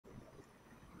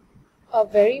A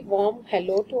very warm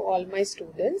hello to all my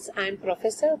students. I am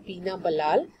Professor Beena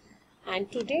Balal,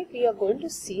 and today we are going to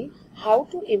see how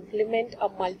to implement a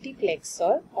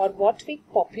multiplexer, or what we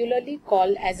popularly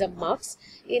call as a MUX,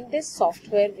 in this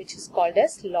software which is called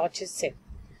as Logisim.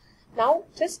 Now,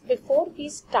 just before we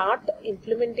start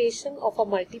implementation of a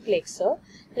multiplexer,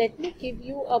 let me give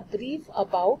you a brief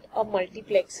about a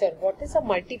multiplexer. What is a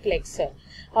multiplexer?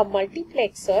 A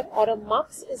multiplexer or a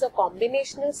MUX is a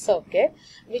combinational circuit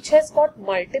which has got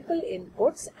multiple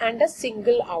inputs and a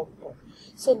single output.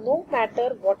 So no matter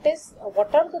what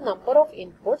are the number of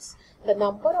inputs, the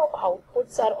number of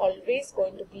outputs are always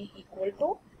going to be equal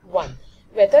to 1.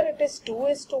 Whether it is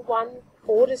 2:1,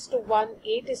 4:1,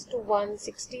 8:1,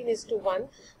 16:1,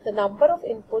 the number of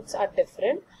inputs are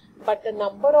different, but the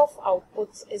number of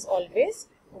outputs is always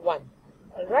 1.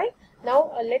 Alright,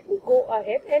 now let me go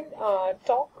ahead and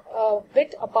talk a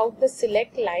bit about the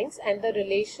select lines and the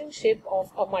relationship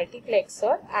of a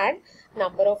multiplexer and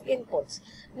number of inputs.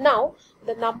 Now,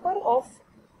 the number of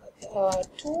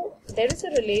 2, there is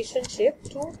a relationship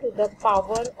 2 to the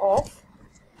power of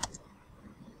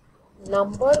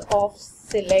number of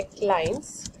select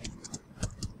lines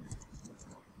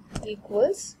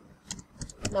equals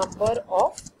number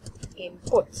of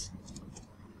inputs.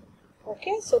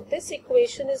 Okay, so this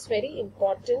equation is very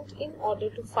important in order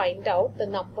to find out the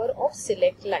number of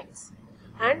select lines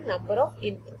and number of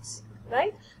inputs,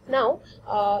 right? Now,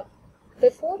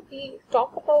 before we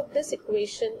talk about this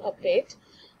equation a bit,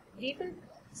 we will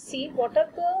see what are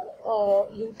the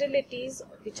utilities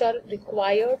which are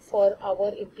required for our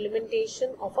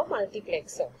implementation of a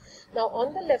multiplexer. Now,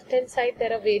 on the left hand side,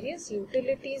 there are various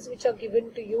utilities which are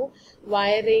given to you: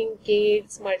 wiring,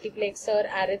 gates, multiplexer,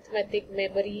 arithmetic,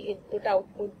 memory, input,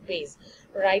 output, base.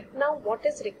 Right now, what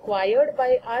is required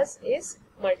by us is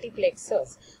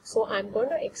multiplexers. So, I'm going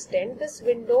to extend this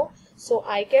window. So,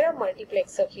 I get a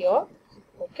multiplexer here.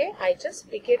 Okay, I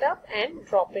just pick it up and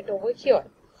drop it over here.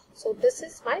 So this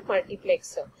is my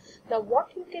multiplexer. Now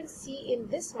what you can see in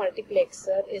this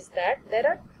multiplexer is that there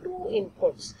are 2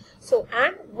 inputs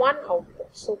and 1 output.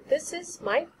 So this is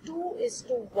my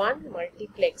 2:1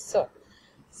 multiplexer.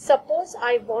 Suppose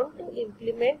I want to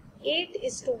implement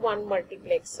 8:1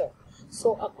 multiplexer.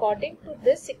 So according to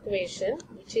this equation,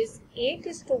 which is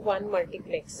 8:1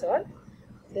 multiplexer,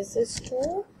 this is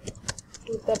 2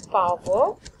 to the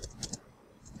power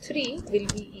 3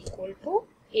 will be equal to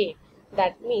 8.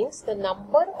 That means the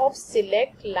number of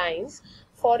select lines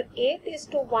for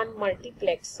 8:1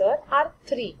 multiplexer are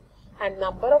 3, and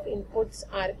number of inputs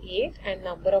are 8 and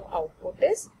number of output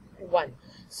is 1.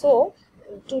 So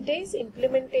today's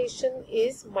implementation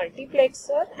is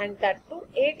multiplexer, and that too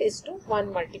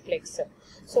 8:1 multiplexer.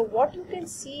 So what you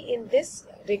can see in this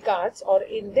regards or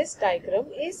in this diagram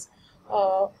is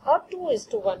a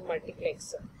 2:1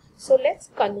 multiplexer. So let's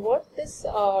convert this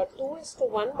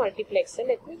 2:1 multiplexer.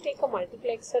 Let me take a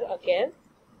multiplexer again.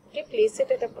 Okay, place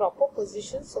it at a proper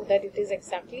position so that it is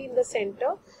exactly in the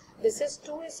center. This is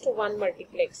 2:1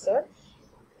 multiplexer.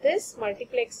 This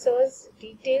multiplexer's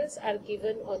details are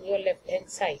given on your left hand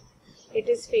side. It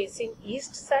is facing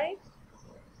east side.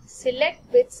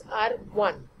 Select bits are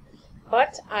 1.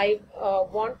 But I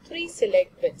want 3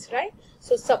 select bits, right?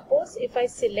 So suppose if I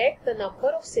select the number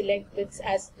of select bits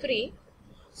as 3,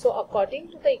 so according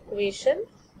to the equation,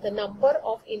 the number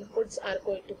of inputs are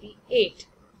going to be 8.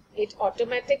 It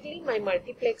automatically, my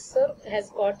multiplexer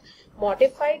has got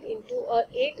modified into a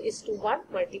 8:1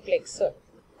 multiplexer.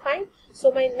 Fine.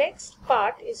 So my next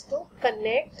part is to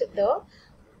connect the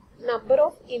number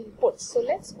of inputs. So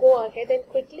let's go ahead and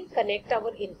quickly connect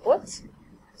our inputs.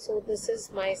 So this is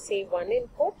my, say, 1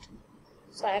 input.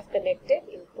 So I have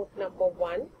connected input number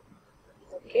 1.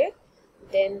 Okay.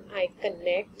 Then I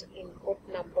connect input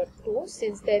number 2,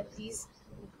 since that these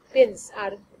pins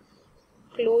are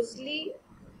closely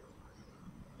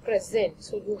present.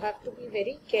 So you have to be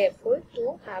very careful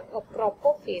to have a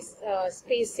proper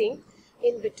spacing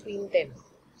in between them.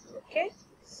 Okay.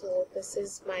 So this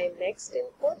is my next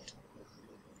input.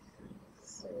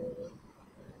 So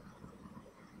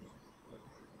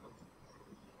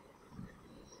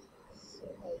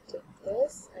I take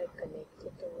this, I connect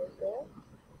it over here.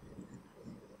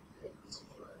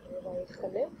 Right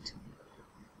connect.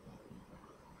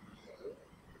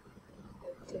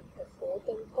 I take the 4th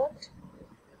input.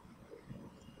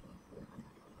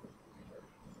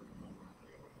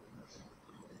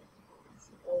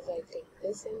 Suppose I take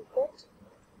this input.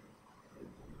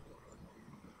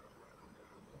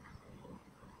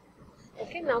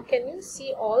 Okay, now can you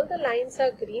see all the lines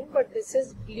are green, but this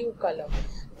is blue color.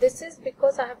 this is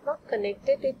because I have not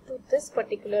connected it to this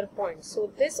particular point.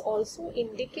 So this also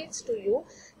indicates to you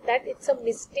that it's a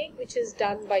mistake which is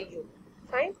done by you.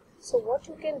 Fine. So what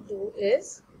you can do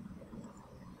is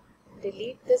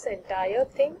delete this entire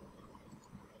thing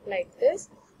like this.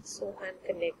 So I'm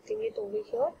connecting it over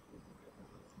here.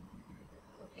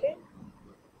 Okay.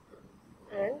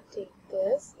 And take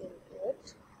this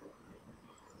input.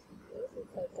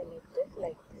 If I connect it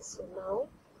like this. So now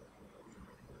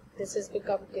this has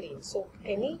become green. So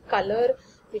any color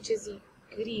which is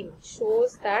green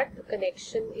shows that the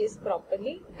connection is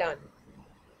properly done.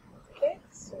 Okay,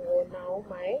 so now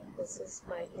this is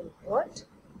my input.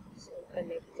 So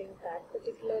connecting that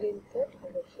particular input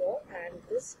over here, and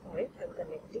this point I'm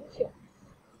connecting here.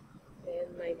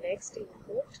 Then my next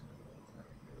input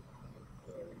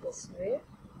in this way,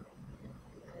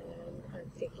 and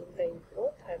I'm taking the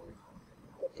input, I'm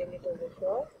putting it over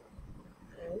here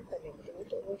and connecting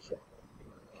it over here.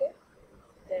 Okay,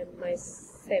 then my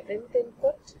 7th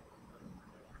input.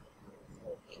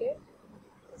 Okay,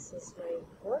 this is my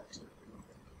input.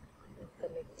 I'm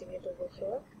connecting it over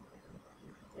here,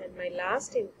 and my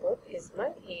last input is my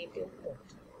 8th input.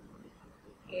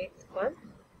 8th one,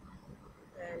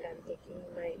 and I'm taking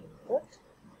my input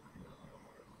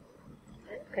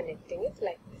and connecting it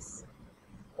like this.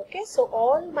 Okay, so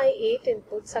all my 8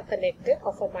 inputs are connected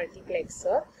of a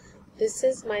multiplexer. This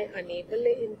is my enable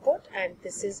input and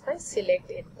this is my select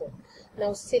input.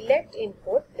 Now select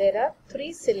input, there are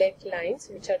 3 select lines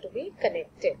which are to be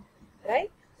connected, right?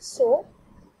 So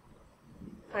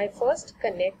I first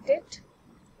connect it.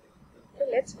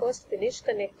 Okay, let's first finish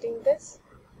connecting this.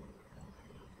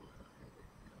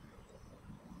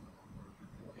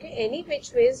 Okay, any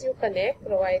which ways you connect,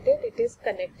 provided it is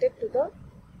connected to the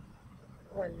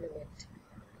 1 minute.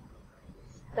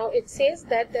 Now it says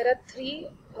that there are 3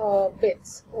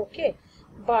 bits, okay,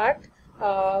 but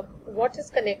what is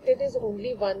connected is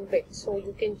only 1 bit. So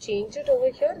you can change it over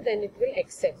here, then it will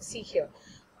accept. See here.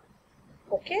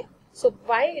 Okay, so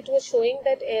why it was showing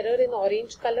that error in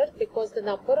orange color? Because the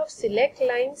number of select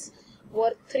lines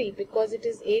were 3, because it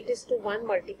is 8:1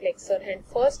 multiplexer, and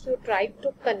first you tried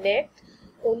to connect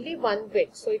only 1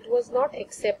 bit, so it was not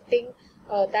accepting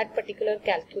that particular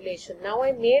calculation. Now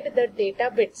I made the data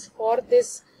bits for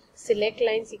this select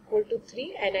lines equal to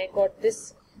 3, and I got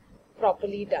this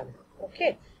properly done.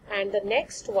 Okay, and the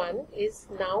next one is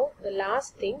now the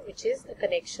last thing, which is the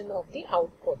connection of the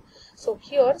output. So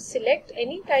here select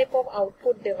any type of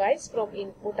output device from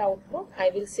input output.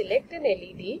 I will select an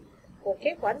LED.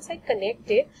 Okay, once I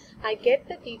connect it, I get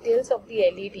the details of the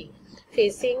LED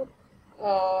facing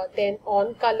then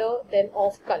on color, then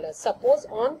off color. Suppose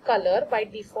on color by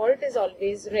default is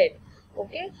always red.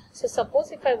 Okay, so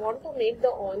suppose if I want to make the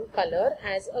on color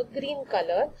as a green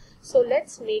color, so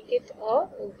let's make it a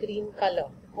green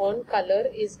color. On color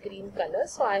is green color,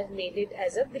 so I have made it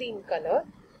as a green color.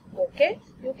 Okay,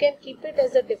 you can keep it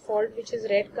as a default which is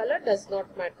red color, does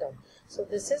not matter. So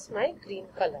this is my green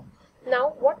color.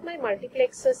 Now what my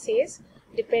multiplexer says,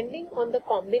 depending on the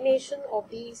combination of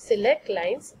the select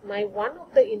lines, my one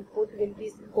of the input will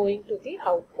be going to the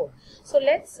output. So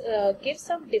let's give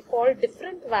some default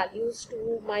different values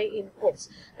to my inputs.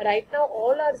 Right now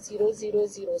all are 0, 0,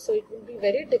 0. So it will be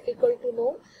very difficult to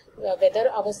know whether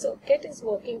our circuit is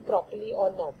working properly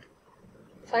or not.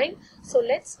 Fine. So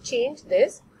let's change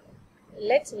this.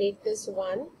 Let's make this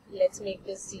 1. Let's make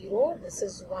this 0. This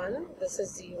is 1. This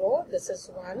is 0. This is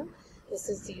 1. This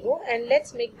is 0, and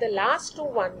let's make the last two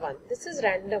 1, 1. This is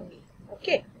randomly.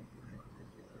 Okay.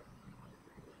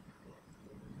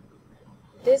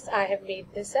 This I have made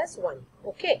this as 1.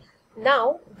 Okay.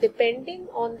 Now, depending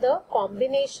on the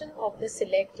combination of the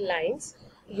select lines,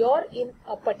 your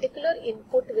a particular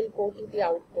input will go to the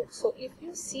output. So if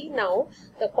you see now,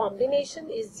 the combination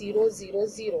is 0, 0,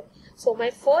 0. So my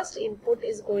first input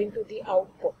is going to the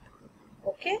output.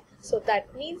 Okay, so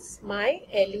that means my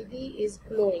LED is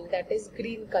glowing, that is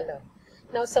green color.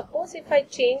 Now suppose if I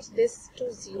change this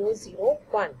to 0, 0,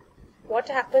 1, what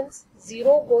happens?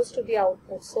 0 goes to the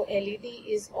output, so LED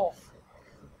is off.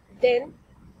 Then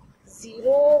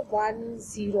 0, 1,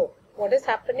 0, what is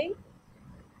happening?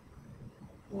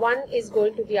 1 is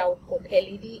going to the output,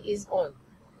 LED is on.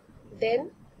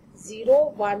 Then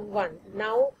 0, 1, 1,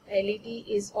 now LED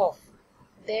is off.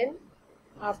 Then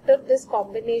after this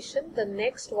combination, the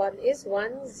next one is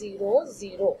 1, 0,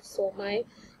 0. So my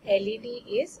LED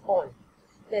is on.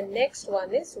 The next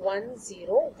one is 1,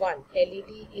 0, 1.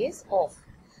 LED is off.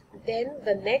 Then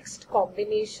the next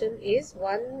combination is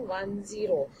 1, 1,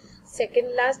 0.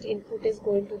 Second last input is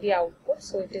going to the output,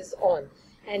 so it is on.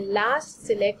 And last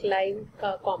select line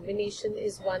combination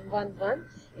is 1, 1, 1.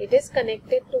 It is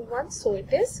connected to 1, so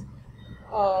it is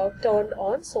turned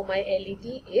on, so my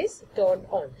LED is turned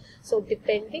on. So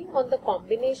depending on the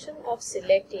combination of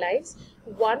select lines,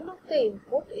 one of the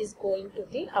input is going to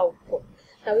the output.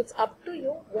 Now it's up to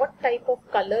you what type of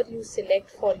color you select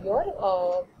for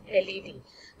your LED.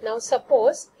 Now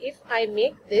suppose if I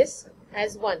make this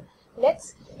as 1,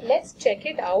 let's check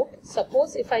it out.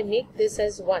 Suppose if I make this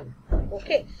as 1,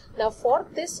 okay. Now for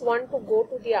this one to go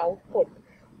to the output,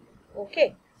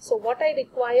 okay, so what I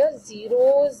require,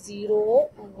 0, 0,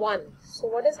 1. So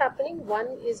what is happening?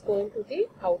 1 is going to the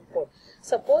output.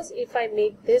 Suppose if I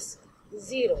make this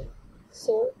 0,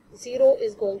 so 0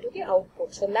 is going to the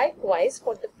output. So likewise,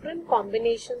 for different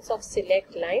combinations of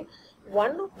select line,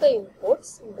 one of the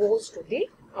inputs goes to the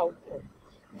output.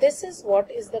 This is what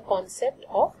is the concept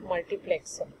of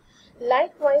multiplexer.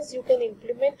 Likewise, you can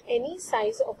implement any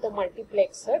size of the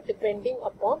multiplexer depending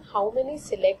upon how many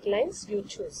select lines you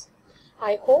choose.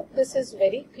 I hope this is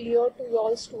very clear to you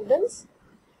all students,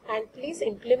 and please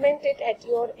implement it at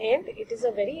your end. It is a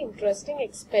very interesting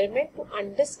experiment to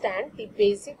understand the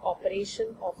basic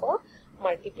operation of a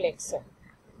multiplexer.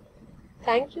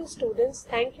 Thank you students.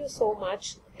 Thank you so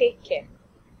much. Take care.